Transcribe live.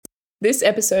This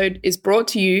episode is brought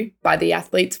to you by The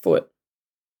Athlete's Foot.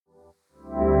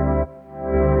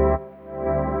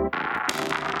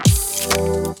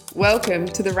 Welcome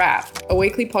to The Wrap, a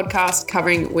weekly podcast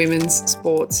covering women's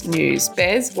sports news.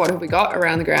 Bez, what have we got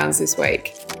around the grounds this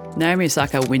week? Naomi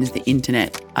Osaka wins the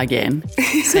internet again.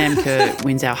 Sam Kerr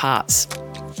wins our hearts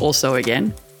also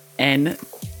again. And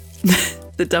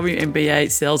the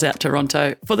WNBA sells out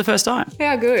Toronto for the first time.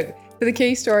 How good. For the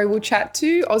key story, we'll chat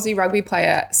to Aussie rugby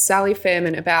player Sally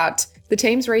Fairman about the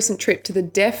team's recent trip to the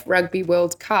Deaf Rugby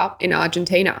World Cup in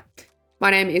Argentina.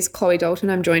 My name is Chloe Dalton.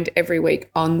 I'm joined every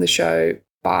week on the show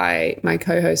by my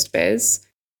co-host Bez.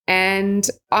 And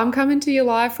I'm coming to you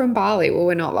live from Bali. Well,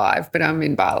 we're not live, but I'm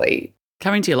in Bali.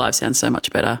 Coming to you live sounds so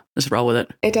much better. Just roll with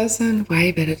it. It does sound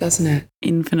way better, doesn't it?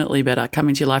 Infinitely better.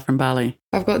 Coming to you live from Bali.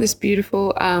 I've got this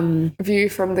beautiful view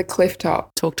from the cliff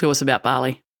top. Talk to us about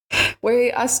Bali.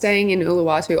 We are staying in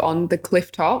Uluwatu on the cliff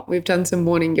top. We've done some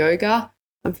morning yoga.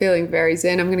 I'm feeling very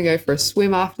zen. I'm going to go for a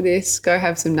swim after this, go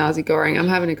have some nasi goreng. I'm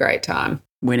having a great time.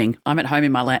 Winning. I'm at home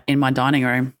in my dining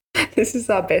room. This is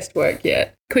our best work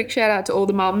yet. Quick shout out to all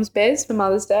the mums, Bez, for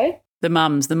Mother's Day. The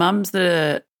mums that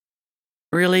are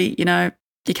really,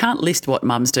 you can't list what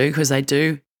mums do because they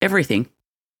do everything.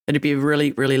 It'd be a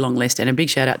really, really long list. And a big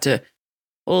shout out to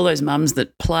all those mums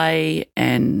that play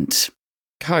and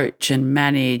coach and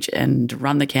manage and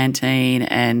run the canteen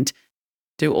and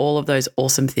do all of those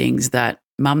awesome things that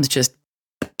mums just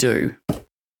do.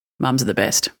 Mums are the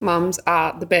best. Mums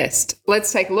are the best.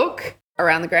 Let's take a look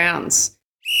around the grounds.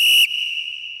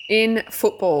 In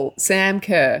football, Sam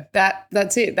Kerr,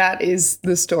 that's it. That is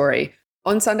the story.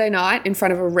 On Sunday night, in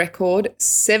front of a record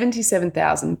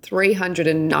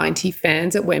 77,390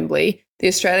 fans at Wembley, the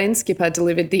Australian skipper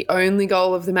delivered the only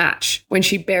goal of the match when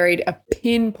she buried a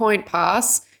pinpoint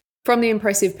pass from the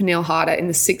impressive Pernille Harder in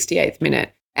the 68th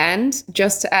minute. And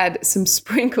just to add some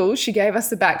sprinkles, she gave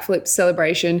us the backflip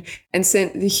celebration and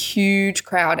sent the huge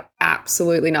crowd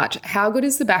absolutely nuts. How good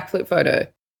is the backflip photo?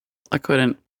 I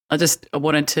couldn't. I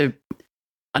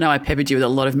know I peppered you with a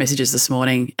lot of messages this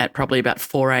morning at probably about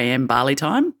 4 a.m. Bali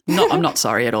time. I'm not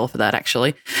sorry at all for that,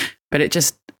 actually. But it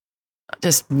just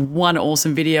one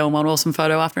awesome video and one awesome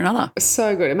photo after another.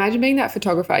 So good. Imagine being that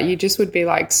photographer. You just would be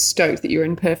like stoked that you're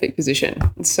in perfect position.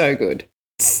 It's so good.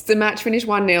 The match finished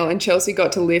 1-0 and Chelsea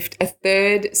got to lift a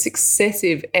third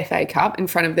successive FA Cup in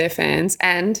front of their fans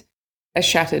and a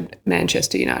shattered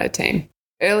Manchester United team.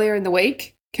 Earlier in the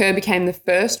week, Kerr became the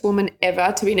first woman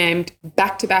ever to be named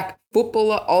back-to-back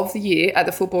Footballer of the Year at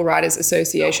the Football Writers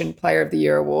Association Player of the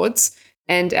Year Awards,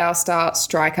 and our star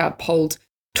striker polled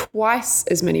twice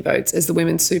as many votes as the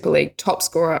Women's Super League top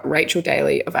scorer Rachel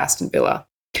Daly of Aston Villa.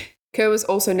 Kerr was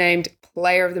also named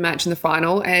Player of the Match in the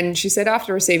final, and she said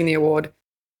after receiving the award,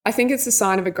 "I think it's a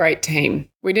sign of a great team.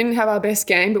 We didn't have our best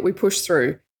game, but we pushed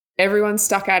through. Everyone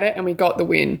stuck at it and we got the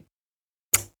win."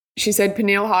 She said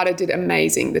Pernille Harder did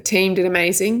amazing. The team did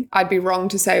amazing. I'd be wrong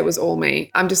to say it was all me.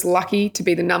 I'm just lucky to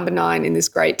be the number 9 in this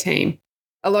great team.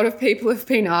 A lot of people have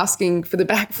been asking for the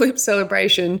backflip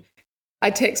celebration.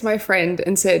 I text my friend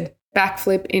and said,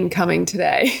 backflip incoming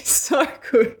today. So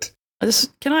good.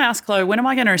 Can I ask, Chloe, when am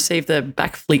I going to receive the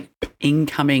backflip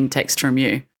incoming text from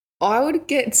you? I would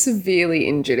get severely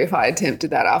injured if I attempted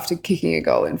that after kicking a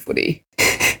goal in footy.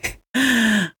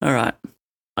 All right.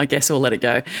 I guess we'll let it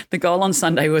go. The goal on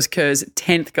Sunday was Kerr's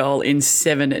 10th goal in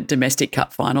 7 domestic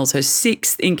cup finals, her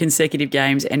 6th in consecutive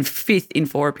games and 5th in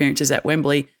 4 appearances at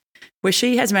Wembley, where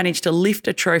she has managed to lift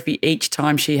a trophy each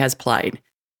time she has played.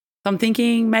 So I'm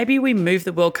thinking maybe we move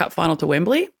the World Cup final to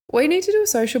Wembley. We need to do a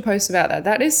social post about that.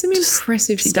 That is some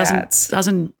impressive stats. She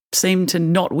doesn't seem to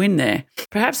not win there.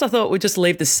 Perhaps I thought we'd just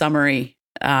leave the summary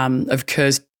of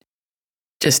Kerr's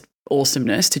just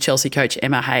awesomeness to Chelsea coach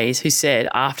Emma Hayes, who said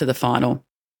after the final,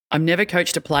 "I've never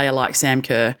coached a player like Sam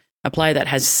Kerr, a player that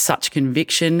has such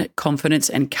conviction, confidence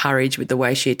and courage with the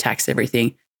way she attacks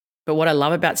everything. But what I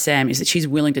love about Sam is that she's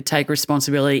willing to take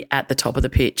responsibility at the top of the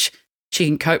pitch. She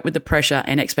can cope with the pressure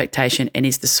and expectation and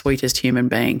is the sweetest human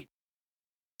being."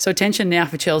 So attention now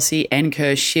for Chelsea and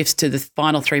Kerr shifts to the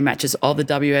final 3 matches of the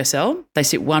WSL. They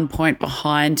sit 1 point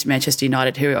behind Manchester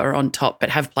United, who are on top but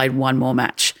have played one more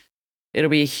match. It'll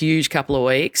be a huge couple of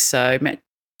weeks. So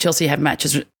Chelsea have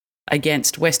matches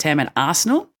against West Ham and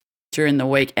Arsenal during the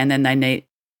week, and then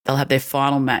they'll have their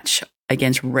final match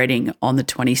against Reading on the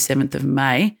 27th of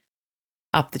May.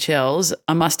 Up the Chels.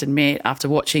 I must admit, after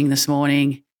watching this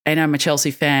morning, and I'm a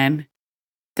Chelsea fan,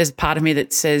 there's a part of me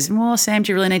that says, well, Sam,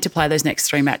 do you really need to play those next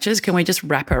 3 matches? Can we just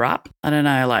wrap her up? I don't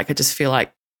know. I just feel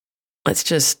like let's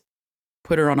just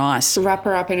put her on ice. Wrap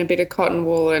her up in a bit of cotton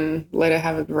wool and let her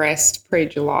have a rest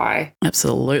pre-July.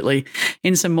 Absolutely.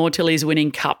 In some more Tilly's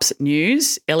winning cups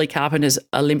news, Ellie Carpenter's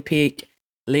Olympique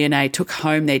Lyonnais took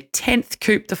home their 10th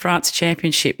Coupe de France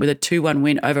championship with a 2-1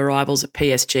 win over rivals at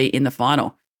PSG in the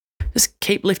final. Just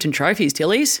keep lifting trophies,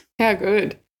 Tilly's. How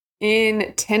good.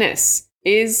 In tennis,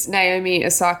 is Naomi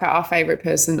Osaka our favourite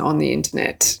person on the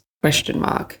internet? Question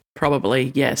mark.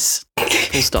 Probably, yes.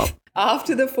 Full stop.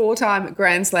 After the 4-time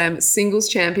Grand Slam singles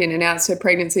champion announced her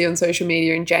pregnancy on social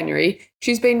media in January,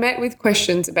 she's been met with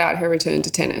questions about her return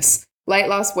to tennis. Late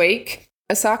last week,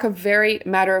 Osaka very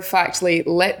matter-of-factly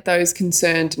let those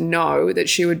concerned know that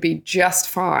she would be just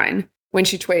fine when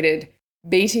she tweeted,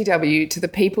 BTW, to the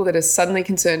people that are suddenly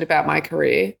concerned about my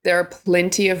career, there are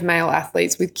plenty of male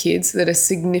athletes with kids that are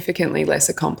significantly less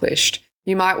accomplished.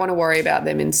 You might want to worry about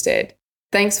them instead.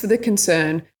 Thanks for the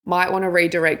concern. Might want to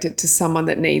redirect it to someone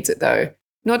that needs it though.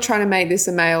 Not trying to make this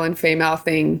a male and female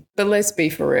thing, but let's be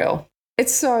for real.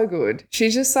 It's so good.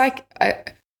 She's just like,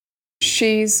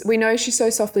 we know she's so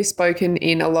softly spoken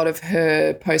in a lot of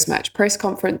her post-match press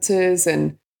conferences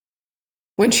and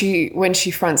when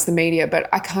she fronts the media, but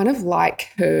I kind of like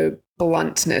her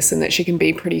bluntness and that she can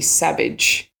be pretty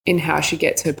savage in how she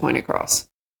gets her point across.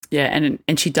 Yeah,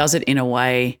 and she does it in a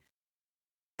way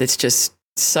that's just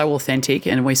so authentic.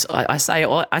 And I say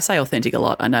authentic a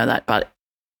lot, I know that, but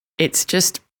it's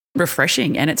just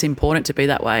refreshing and it's important to be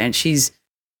that way. And she's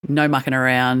no mucking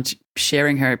around,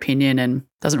 sharing her opinion and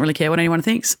doesn't really care what anyone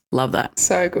thinks. Love that.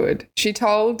 So good. She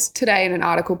told Today in an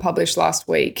article published last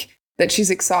week that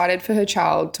she's excited for her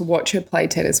child to watch her play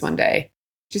tennis one day.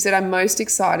 She said, I'm most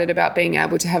excited about being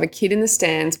able to have a kid in the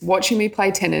stands watching me play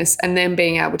tennis and then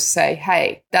being able to say,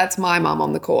 hey, that's my mum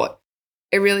on the court.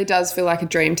 It really does feel like a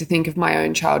dream to think of my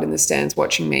own child in the stands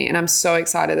watching me, and I'm so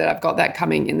excited that I've got that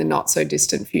coming in the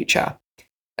not-so-distant future.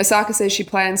 Osaka says she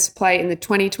plans to play in the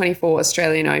 2024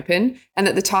 Australian Open and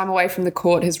that the time away from the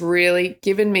court has really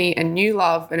given me a new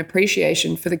love and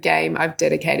appreciation for the game I've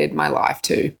dedicated my life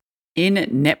to. In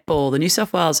netball, the New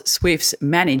South Wales Swifts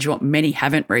managed what many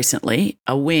haven't recently,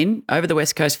 a win over the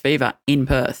West Coast Fever in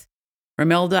Perth.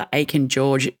 Romelda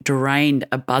Aiken-George drained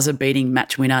a buzzer-beating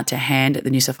match winner to hand the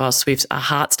New South Wales Swifts a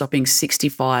heart-stopping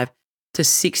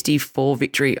 65-64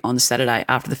 victory on Saturday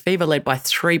after the Fever led by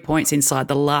 3 points inside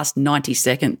the last 90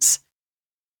 seconds.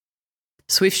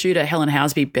 Swift shooter Helen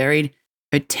Housby buried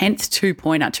her 10th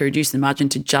two-pointer to reduce the margin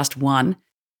to just one,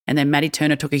 and then Maddie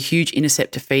Turner took a huge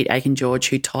intercept to feed Aiken-George,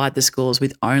 who tied the scores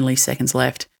with only seconds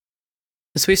left.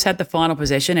 The Swifts had the final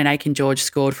possession and Aiken-George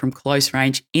scored from close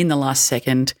range in the last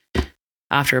second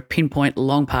after a pinpoint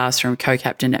long pass from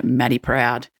co-captain Maddie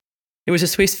Proud. It was the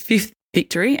Swifts' 5th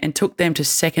victory and took them to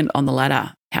second on the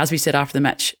ladder. Housby said after the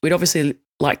match, we'd obviously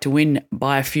like to win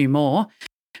by a few more.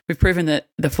 We've proven that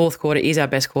the fourth quarter is our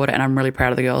best quarter and I'm really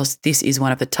proud of the girls. This is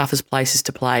one of the toughest places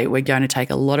to play. We're going to take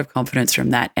a lot of confidence from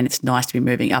that and it's nice to be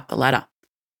moving up the ladder.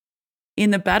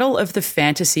 In the battle of the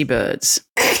fantasy birds,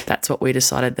 that's what we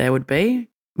decided there would be.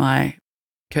 My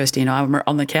Kirsty and I were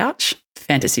on the couch.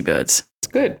 Fantasy birds.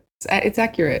 It's good. It's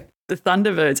accurate. The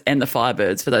Thunderbirds and the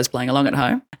Firebirds, for those playing along at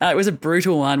home. It was a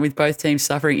brutal one with both teams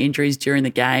suffering injuries during the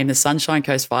game. The Sunshine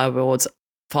Coast Firebirds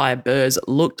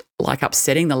looked like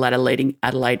upsetting the ladder-leading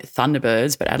Adelaide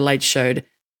Thunderbirds, but Adelaide showed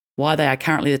why they are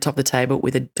currently at the top of the table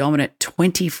with a dominant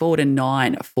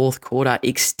 24-9 fourth quarter,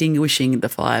 extinguishing the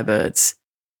Firebirds.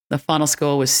 The final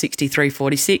score was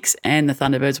 63-46, and the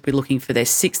Thunderbirds will be looking for their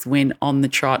 6th win on the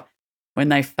trot when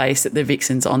they face the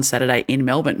Vixens on Saturday in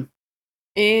Melbourne.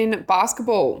 In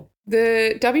basketball,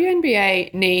 the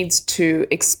WNBA needs to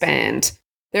expand.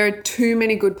 There are too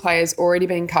many good players already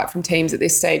being cut from teams at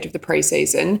this stage of the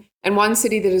preseason, and one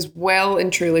city that has well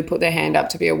and truly put their hand up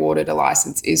to be awarded a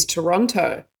license is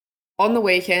Toronto. On the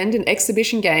weekend, an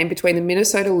exhibition game between the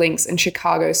Minnesota Lynx and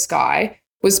Chicago Sky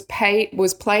was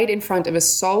played in front of a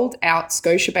sold-out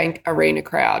Scotiabank Arena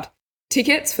crowd.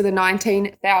 Tickets for the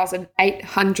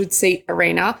 19,800-seat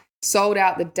arena sold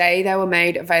out the day they were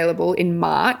made available in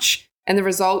March, and the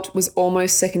result was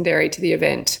almost secondary to the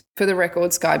event. For the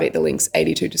record, Sky beat the Lynx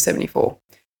 82-74.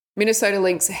 Minnesota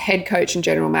Lynx head coach and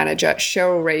general manager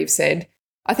Cheryl Reeves said,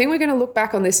 I think we're going to look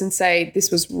back on this and say this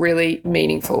was really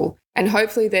meaningful, and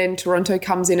hopefully then Toronto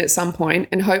comes in at some point,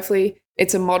 and hopefully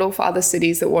it's a model for other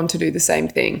cities that want to do the same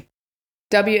thing.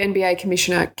 WNBA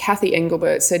Commissioner Kathy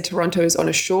Engelbert said Toronto is on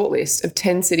a short list of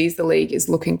 10 cities the league is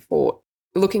looking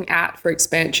at for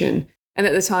expansion, and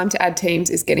that the time to add teams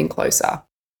is getting closer.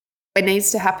 It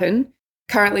needs to happen.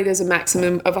 Currently, there's a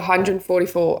maximum of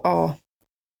 144. Oh,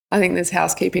 I think there's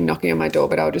housekeeping knocking on my door,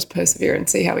 but I'll just persevere and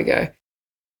see how we go.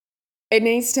 It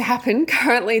needs to happen.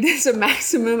 Currently, there's a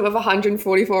maximum of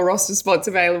 144 roster spots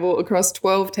available across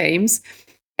 12 teams.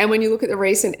 And when you look at the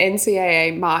recent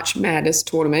NCAA March Madness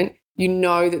tournament, you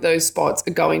know that those spots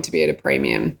are going to be at a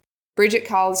premium. Bridget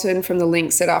Carlton from The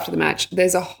Link said after the match,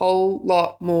 there's a whole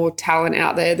lot more talent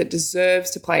out there that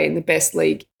deserves to play in the best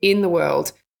league in the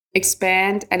world.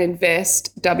 Expand and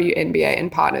invest WNBA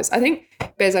and partners. I think,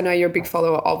 Bez, I know you're a big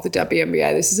follower of the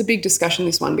WNBA. This is a big discussion,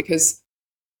 this one, because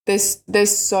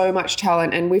there's so much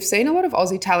talent, and we've seen a lot of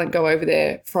Aussie talent go over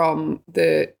there from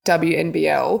the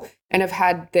WNBL and have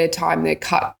had their time there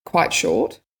cut quite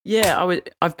short. Yeah,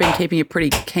 I've been keeping a pretty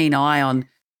keen eye on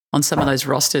some of those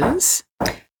rosters.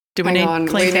 Do we need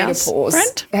clean house, a pause.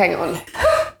 Brent? Hang on.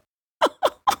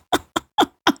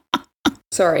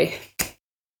 Sorry.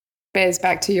 Bears,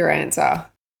 back to your answer.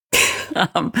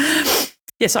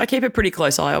 So I keep a pretty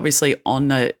close eye, obviously, on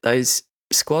those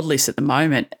squad lists at the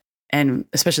moment, and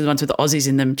especially the ones with the Aussies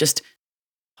in them, just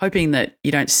hoping that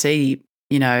you don't see,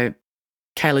 Kayla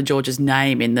George's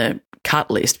name in the cut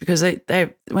list, because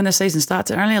they when the season starts,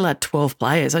 they're only allowed 12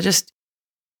 players.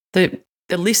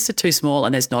 The lists are too small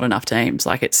and there's not enough teams.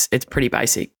 Like it's pretty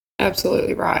basic.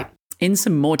 Absolutely right. In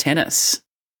some more tennis,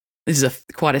 this is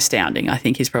quite astounding. I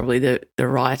think is probably the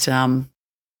right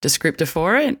descriptor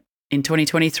for it in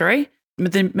 2023.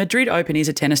 The Madrid Open is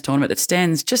a tennis tournament that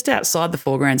stands just outside the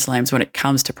 4 Grand Slams when it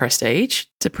comes to prestige.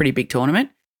 It's a pretty big tournament.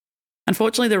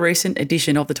 Unfortunately, the recent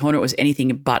edition of the tournament was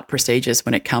anything but prestigious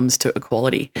when it comes to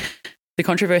equality. The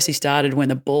controversy started when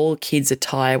the ball kids'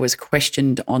 attire was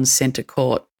questioned on centre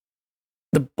court.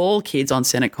 The ball kids on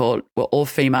centre court were all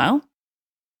female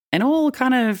and all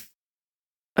kind of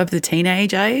the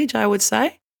teenage age, I would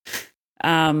say.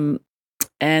 And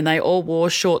they all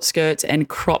wore short skirts and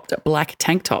cropped black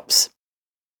tank tops.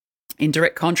 In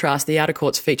direct contrast, the outer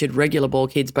courts featured regular ball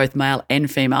kids, both male and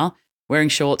female, wearing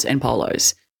shorts and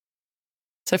polos.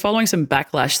 So following some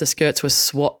backlash, the skirts were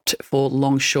swapped for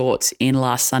long shorts in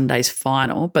last Sunday's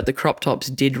final, but the crop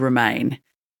tops did remain.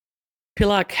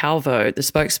 Pilar Calvo, the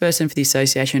spokesperson for the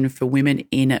Association for Women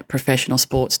in Professional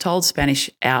Sports, told Spanish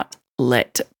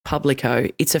outlet Publico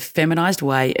it's a feminized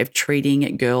way of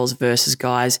treating girls versus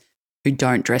guys who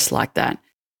don't dress like that.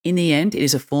 In the end, it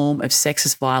is a form of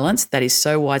sexist violence that is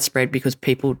so widespread because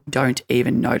people don't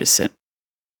even notice it.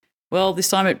 Well, this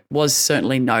time it was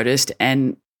certainly noticed,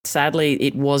 and sadly,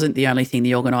 it wasn't the only thing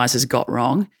the organisers got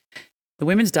wrong. The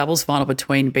women's doubles final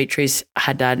between Beatrice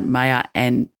Haddad-Maia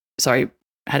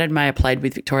played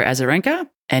with Victoria Azarenka,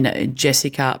 and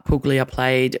Jessica Puglia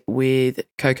played with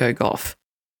Coco Gauff.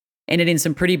 Ended in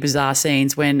some pretty bizarre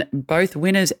scenes when both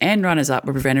winners and runners-up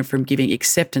were prevented from giving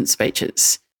acceptance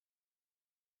speeches.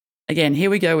 Again, here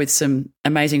we go with some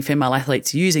amazing female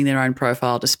athletes using their own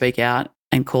profile to speak out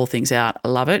and call things out. I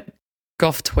love it.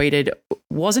 Gauff tweeted,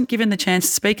 wasn't given the chance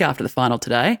to speak after the final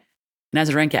today. And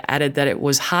Azarenka added that it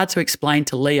was hard to explain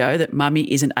to Leo that mummy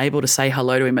isn't able to say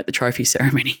hello to him at the trophy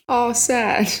ceremony. Oh,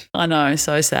 sad. I know,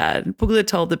 so sad. Puglia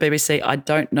told the BBC, I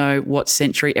don't know what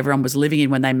century everyone was living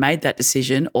in when they made that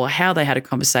decision or how they had a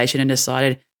conversation and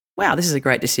decided, wow, this is a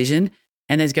great decision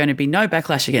and there's going to be no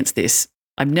backlash against this.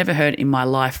 I've never heard in my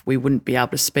life we wouldn't be able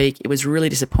to speak. It was really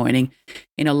disappointing.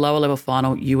 In a lower level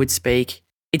final, you would speak.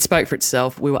 It spoke for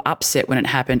itself. We were upset when it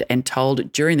happened and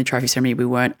told during the trophy ceremony we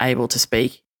weren't able to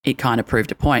speak. It kind of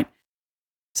proved a point.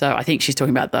 So I think she's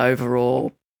talking about the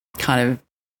overall kind of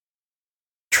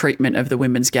treatment of the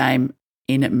women's game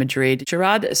in Madrid.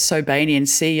 Gerard Sobanian,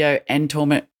 CEO and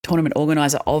tournament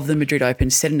organiser of the Madrid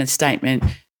Open, said in a statement,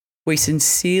 we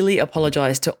sincerely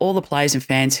apologise to all the players and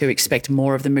fans who expect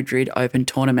more of the Madrid Open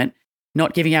tournament.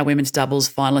 Not giving our women's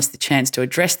doubles finalists the chance to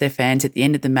address their fans at the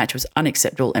end of the match was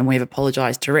unacceptable, and we have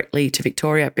apologised directly to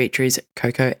Victoria, Beatrice,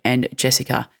 Coco and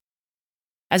Jessica.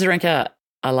 Azarenka,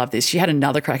 I love this. She had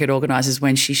another crack at organisers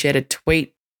when she shared a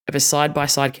tweet of a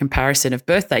side-by-side comparison of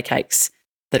birthday cakes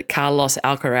that Carlos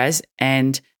Alcaraz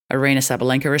and Aryna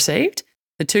Sabalenka received.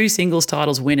 The two singles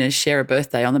titles winners share a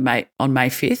birthday on May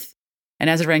 5th, and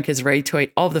Azarenka's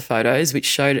retweet of the photos, which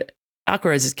showed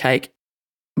Alcaraz's cake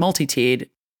multi-tiered,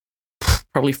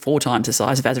 probably 4 times the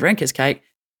size of Azarenka's cake.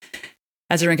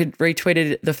 Azarenka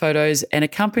retweeted the photos and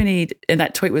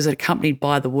that tweet was accompanied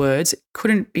by the words,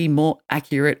 couldn't be more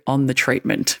accurate on the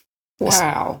treatment.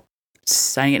 Wow.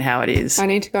 Saying it how it is. I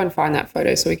need to go and find that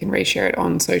photo so we can reshare it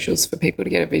on socials for people to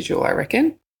get a visual, I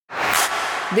reckon.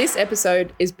 This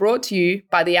episode is brought to you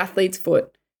by The Athlete's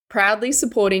Foot, proudly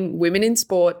supporting women in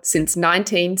sport since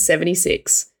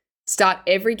 1976. Start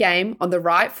every game on the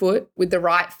right foot with the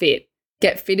right fit.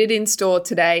 Get fitted in store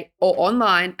today or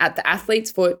online at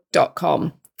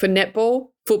theathletesfoot.com for netball,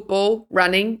 football,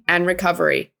 running and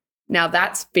recovery. Now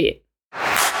that's fit.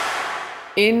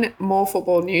 In more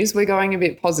football news, we're going a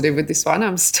bit positive with this one.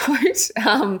 I'm stoked.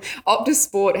 Optus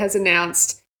Sport has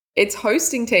announced its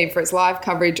hosting team for its live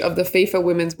coverage of the FIFA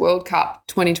Women's World Cup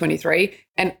 2023,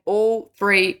 and all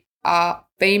three are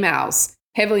females,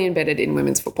 heavily embedded in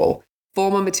women's football.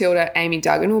 Former Matilda Amy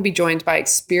Duggan will be joined by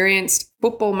experienced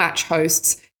football match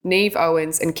hosts Niamh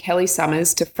Owens and Kelly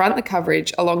Summers to front the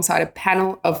coverage alongside a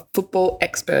panel of football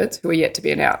experts who are yet to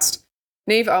be announced.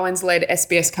 Niamh Owens led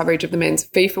SBS coverage of the Men's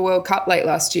FIFA World Cup late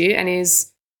last year and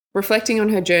is reflecting on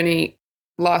her journey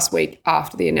last week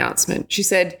after the announcement. She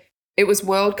said, "It was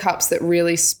World Cups that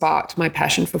really sparked my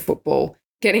passion for football.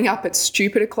 Getting up at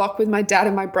stupid o'clock with my dad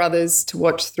and my brothers to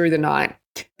watch through the night.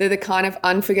 They're the kind of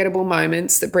unforgettable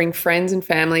moments that bring friends and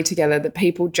family together that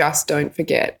people just don't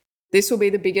forget. This will be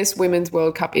the biggest Women's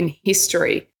World Cup in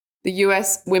history. The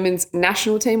US women's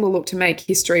national team will look to make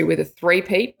history with a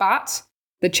three-peat, but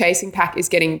the chasing pack is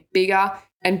getting bigger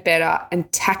and better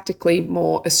and tactically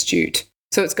more astute.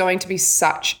 So it's going to be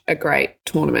such a great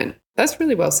tournament." That's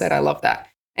really well said. I love that.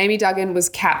 Amy Duggan was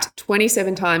capped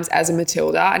 27 times as a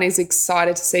Matilda and is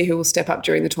excited to see who will step up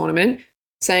during the tournament,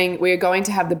 saying, "We are going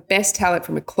to have the best talent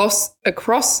from across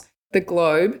the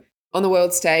globe on the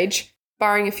world stage,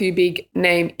 barring a few big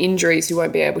name injuries who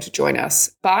won't be able to join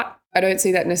us. But I don't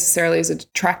see that necessarily as a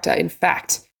detractor. In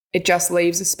fact, it just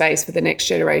leaves a space for the next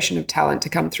generation of talent to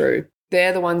come through.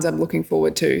 They're the ones I'm looking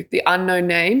forward to, the unknown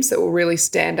names that will really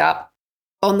stand up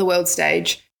on the world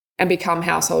stage and become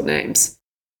household names."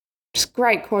 Just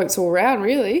great quotes all around,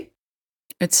 really.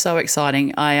 It's so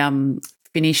exciting. I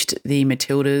finished the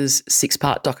Matildas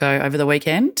 6-part doco over the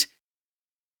weekend.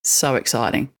 So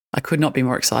exciting. I could not be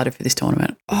more excited for this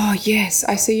tournament. Oh, yes.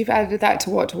 I see you've added that to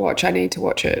what to watch. I need to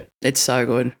watch it. It's so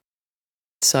good.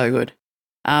 So good.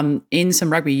 In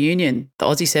some rugby union, the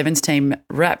Aussie Sevens team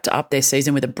wrapped up their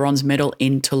season with a bronze medal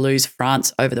in Toulouse,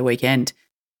 France over the weekend.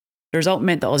 The result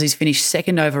meant the Aussies finished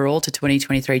second overall to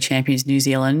 2023 champions New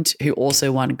Zealand, who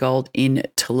also won gold in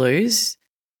Toulouse.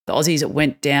 The Aussies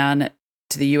went down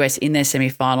to the US in their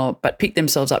semi-final, but picked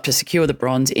themselves up to secure the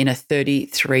bronze in a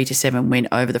 33-7 win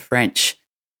over the French.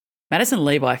 Madison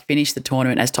Levi finished the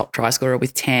tournament as top try scorer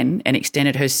with 10 and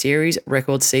extended her series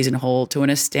record season haul to an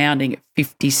astounding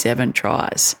 57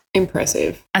 tries.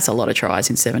 Impressive. That's a lot of tries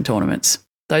in 7 tournaments.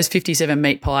 Those 57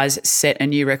 meat pies set a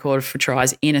new record for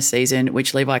tries in a season,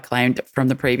 which Levi claimed from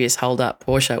the previous holder,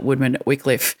 Portia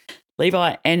Woodman-Wycliffe.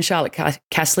 Levi and Charlotte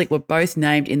Kaslik were both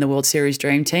named in the World Series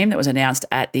Dream Team that was announced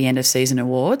at the end of season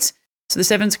awards. So the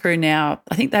Sevens crew now,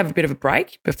 I think they have a bit of a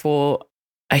break before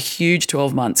a huge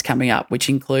 12 months coming up, which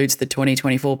includes the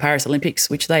 2024 Paris Olympics,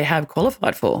 which they have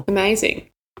qualified for. Amazing.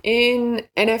 In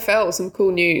NFL, some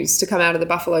cool news to come out of the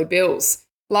Buffalo Bills.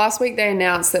 Last week, they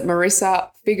announced that Marissa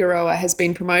Figueroa has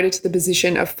been promoted to the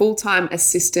position of full-time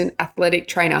assistant athletic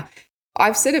trainer.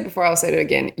 I've said it before, I'll say it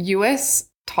again. US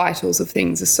titles of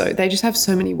things they just have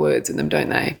so many words in them, don't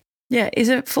they? Yeah. Is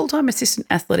a full-time assistant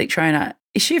athletic trainer,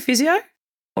 is she a physio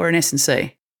or an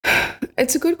S&C?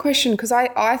 It's a good question because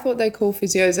I thought they call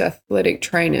physios athletic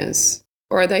trainers,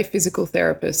 or are they physical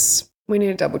therapists? We need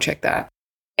to double check that.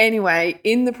 Anyway,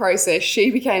 in the process, she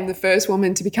became the first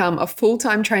woman to become a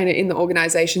full-time trainer in the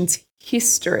organization's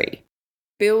history.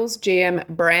 Bills GM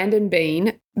Brandon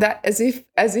Bean, that as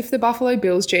if the Buffalo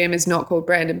Bills GM is not called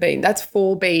Brandon Bean, that's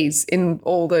 4 Bs in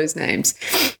all those names,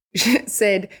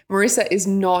 said Marissa is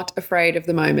not afraid of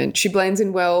the moment. She blends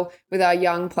in well with our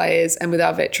young players and with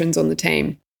our veterans on the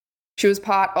team. She was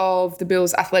part of the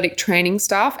Bills' athletic training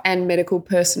staff and medical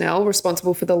personnel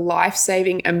responsible for the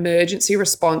life-saving emergency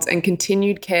response and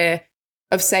continued care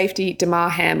of safety Damar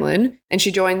Hamlin, and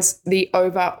she joins the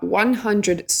over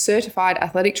 100 certified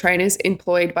athletic trainers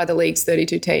employed by the league's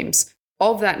 32 teams.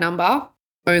 Of that number,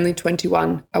 only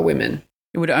 21 are women.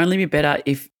 It would only be better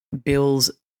if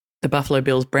the Buffalo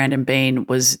Bills' Brandon Bean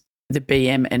was the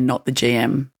BM and not the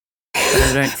GM, but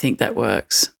I don't think that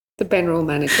works. The general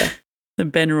manager. The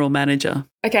general manager.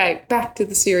 Okay, back to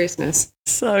the seriousness.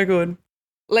 So good.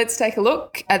 Let's take a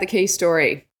look at the key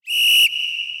story.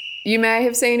 You may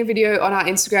have seen a video on our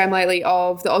Instagram lately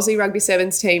of the Aussie Rugby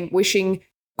Sevens team wishing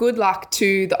good luck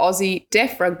to the Aussie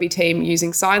deaf rugby team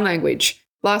using sign language.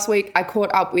 Last week, I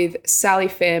caught up with Sally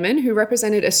Fairman, who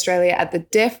represented Australia at the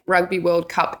Deaf Rugby World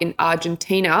Cup in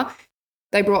Argentina.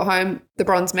 They brought home the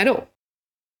bronze medal.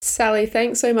 Sally,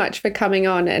 thanks so much for coming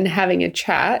on and having a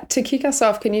chat. To kick us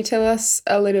off, can you tell us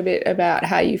a little bit about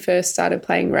how you first started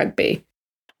playing rugby?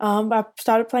 I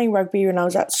started playing rugby when I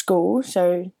was at school,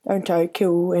 so I went to Oak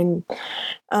Hill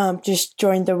and just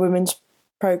joined the women's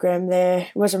program there.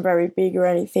 It wasn't very big or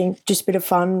anything, just a bit of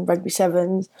fun, rugby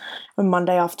sevens on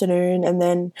Monday afternoon. And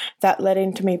then that led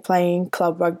into me playing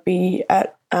club rugby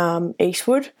at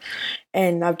Eastwood.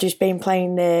 And I've just been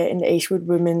playing there in the Eastwood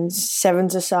women's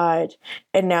sevens aside.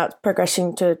 And now it's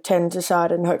progressing to 10s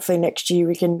aside. And hopefully next year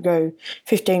we can go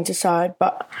 15s aside.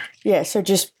 But yeah, so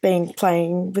just been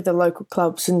playing with the local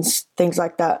clubs and things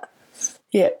like that.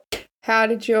 Yeah. How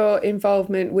did your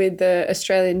involvement with the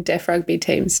Australian deaf rugby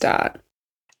team start?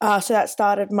 So that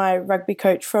started my rugby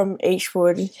coach from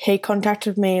Eastwood. He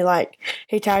contacted me,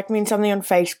 he tagged me in something on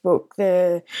Facebook,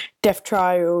 the deaf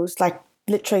trials,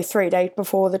 literally 3 days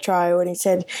before the trial, and he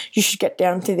said, you should get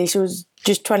down to this. It was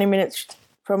just 20 minutes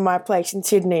from my place in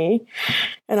Sydney.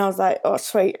 And I was like, oh,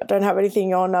 sweet, I don't have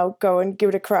anything on. I'll go and give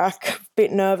it a crack. A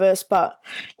bit nervous, but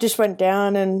just went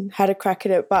down and had a crack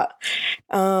at it. But,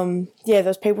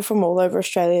 there's people from all over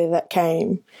Australia that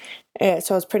came. Yeah,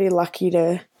 so I was pretty lucky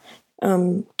to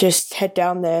just head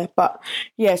down there. But,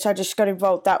 yeah, so I just got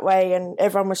involved that way, and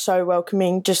everyone was so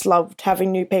welcoming, just loved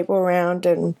having new people around.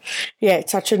 And, yeah,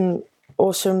 it's such an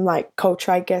awesome,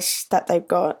 culture, I guess, that they've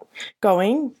got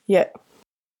going. Yeah.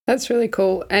 That's really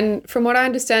cool. And from what I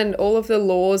understand, all of the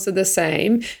laws are the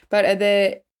same, but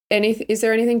is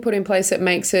there anything put in place that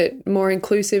makes it more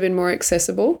inclusive and more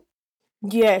accessible?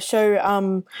 Yeah,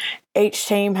 so each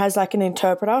team has an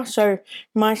interpreter. So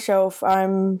myself,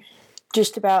 I'm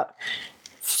just about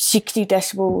 60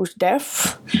 decibels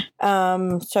deaf.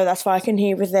 So that's why I can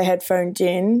hear with the headphones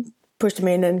in, push them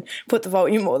in and put the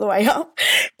volume all the way up.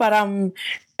 But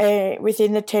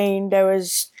within the team, there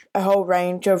was a whole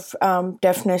range of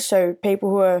deafness. So people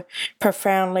who are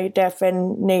profoundly deaf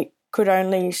and could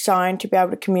only sign to be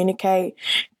able to communicate,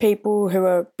 people who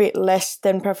are a bit less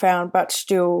than profound but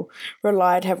still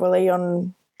relied heavily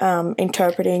on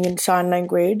interpreting in sign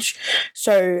language.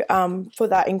 So for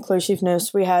that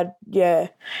inclusiveness, we had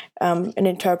an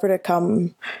interpreter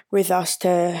come with us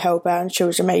to help out, and she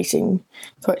was amazing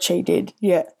what she did.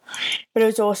 Yeah, but it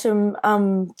was awesome.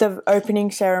 The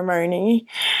opening ceremony.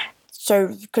 So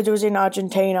because it was in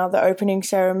Argentina, the opening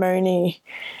ceremony,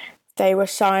 they were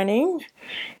signing,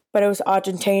 but it was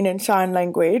Argentinian sign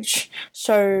language.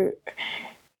 So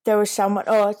there was someone,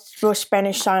 it was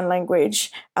Spanish sign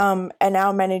language, and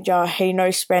our manager, he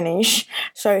knows Spanish.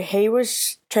 So he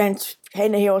was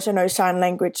and he also knows sign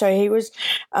language. So he was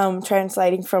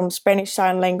translating from Spanish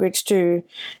sign language to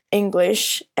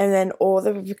English, and then all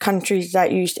the countries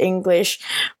that used English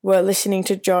were listening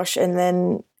to Josh, and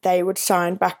then they would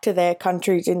sign back to their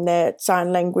countries in their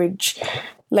sign language.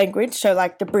 So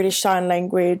the British Sign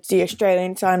Language, the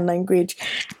Australian Sign Language,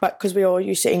 but because we all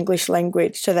use the English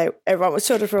language, so everyone was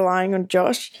sort of relying on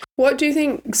Josh. What do you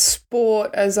think sport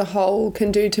as a whole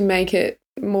can do to make it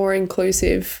more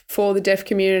inclusive for the deaf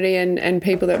community and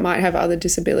people that might have other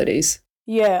disabilities?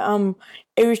 Yeah,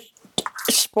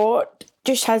 sport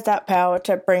just has that power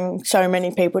to bring so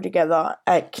many people together,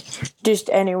 just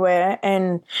anywhere,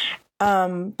 and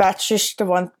that's just the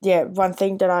one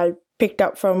thing that I picked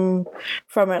up from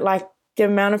it, the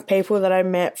amount of people that I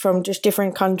met from just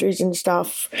different countries and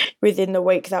stuff within the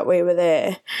week that we were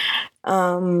there.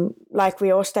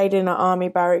 We all stayed in an army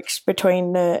barracks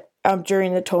between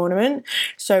during the tournament,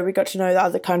 so we got to know the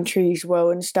other countries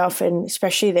well and stuff, and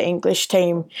especially the English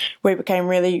team we became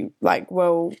really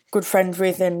good friends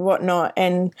with and whatnot,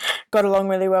 and got along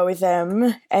really well with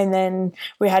them. And then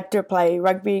we had to play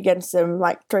rugby against them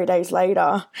 3 days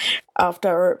later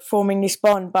after forming this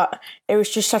bond. But it was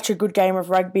just such a good game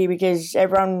of rugby because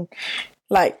everyone,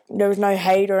 there was no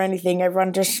hate or anything.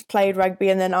 Everyone just played rugby,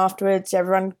 and then afterwards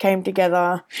everyone came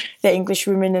together, the English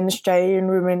women and Australian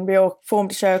women. We all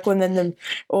formed a circle, and then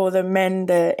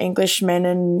the English men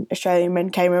and Australian men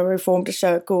came over, we formed a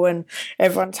circle, and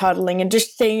everyone's huddling. And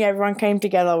just seeing everyone came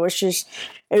together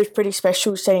it was pretty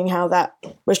special, seeing how that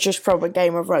was just from a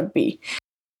game of rugby.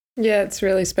 Yeah, it's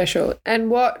really special. And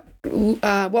what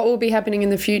will be happening in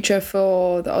the future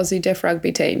for the Aussie deaf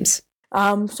rugby teams?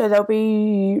 So they'll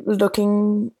be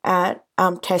looking at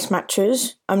test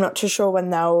matches. I'm not too sure when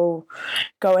they'll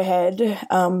go ahead,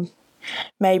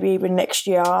 maybe even next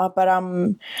year. But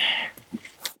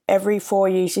every 4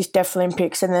 years is Deaf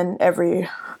Olympics, and then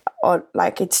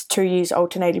it's 2 years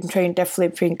alternating between Deaf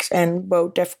Olympics and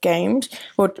World Deaf Games,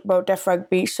 or World Deaf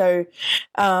Rugby. So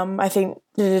I think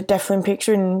the Deaf Olympics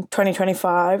are in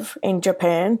 2025 in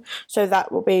Japan. So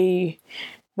that will be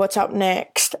what's up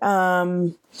next,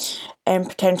 and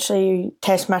potentially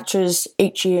test matches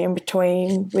each year in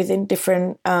between within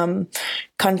different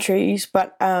countries.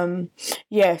 But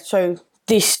so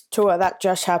this tour that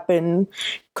just happened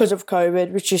because of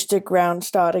COVID was just the ground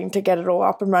starting to get it all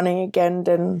up and running again,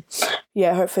 and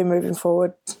hopefully moving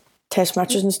forward. test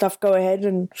matches and stuff go ahead.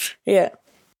 And yeah.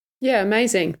 Yeah,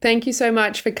 amazing. Thank you so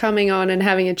much for coming on and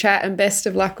having a chat, and best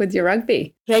of luck with your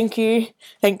rugby. Thank you.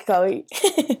 Thank you, Chloe.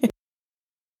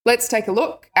 Let's take a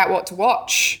look at what to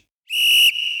watch.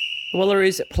 The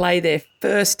Wallaroos play their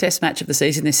first test match of the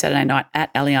season this Saturday night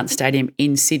at Allianz Stadium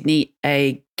in Sydney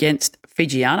against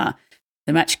Fijiana.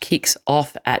 The match kicks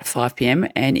off at 5 p.m,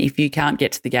 and if you can't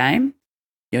get to the game,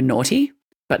 you're naughty.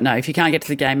 But no, if you can't get to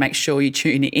the game, make sure you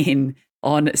tune in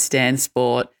on Stan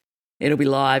Sport. It'll be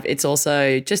live. It's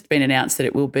also just been announced that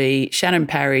it will be Shannon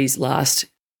Parry's last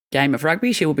game of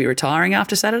rugby. She will be retiring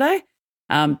after Saturday.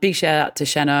 Big shout out to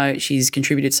Shano. She's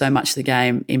contributed so much to the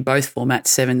game in both formats,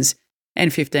 7s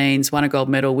and 15s, won a gold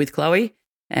medal with Chloe.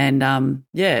 And absolutely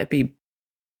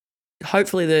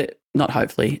the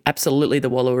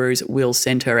Wallaroos will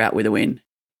send her out with a win.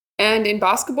 And in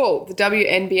basketball, the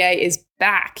WNBA is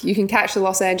back. You can catch the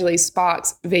Los Angeles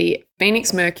Sparks v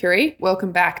Phoenix Mercury.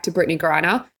 Welcome back to Brittany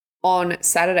Griner on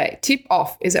Saturday.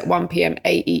 Tip-off is at 1 p.m.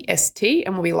 AEST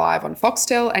and will be live on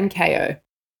Foxtel and KO.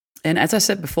 And as I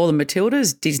said before, the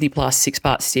Matildas Disney Plus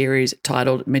 6-part series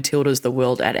titled Matildas: The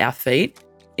World at Our Feet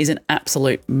is an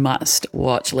absolute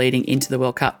must-watch leading into the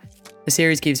World Cup. The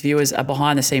series gives viewers a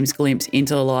behind-the-scenes glimpse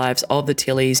into the lives of the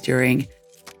Tillies during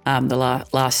the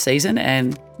last season.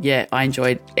 And, yeah, I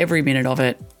enjoyed every minute of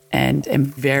it and am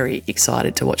very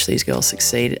excited to watch these girls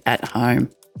succeed at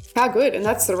home. How good, and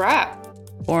that's the wrap.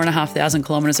 4,500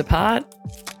 kilometres apart.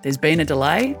 There's been a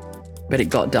delay, but it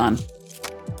got done.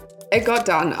 It got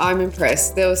done. I'm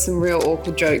impressed. There were some real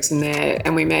awkward jokes in there,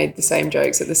 and we made the same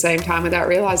jokes at the same time without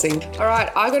realising. All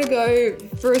right, I got to go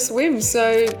for a swim,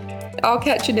 so I'll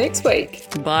catch you next week.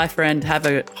 Bye, friend. Have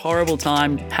a horrible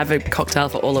time. Have a cocktail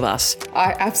for all of us.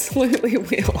 I absolutely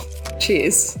will.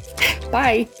 Cheers.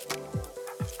 Bye.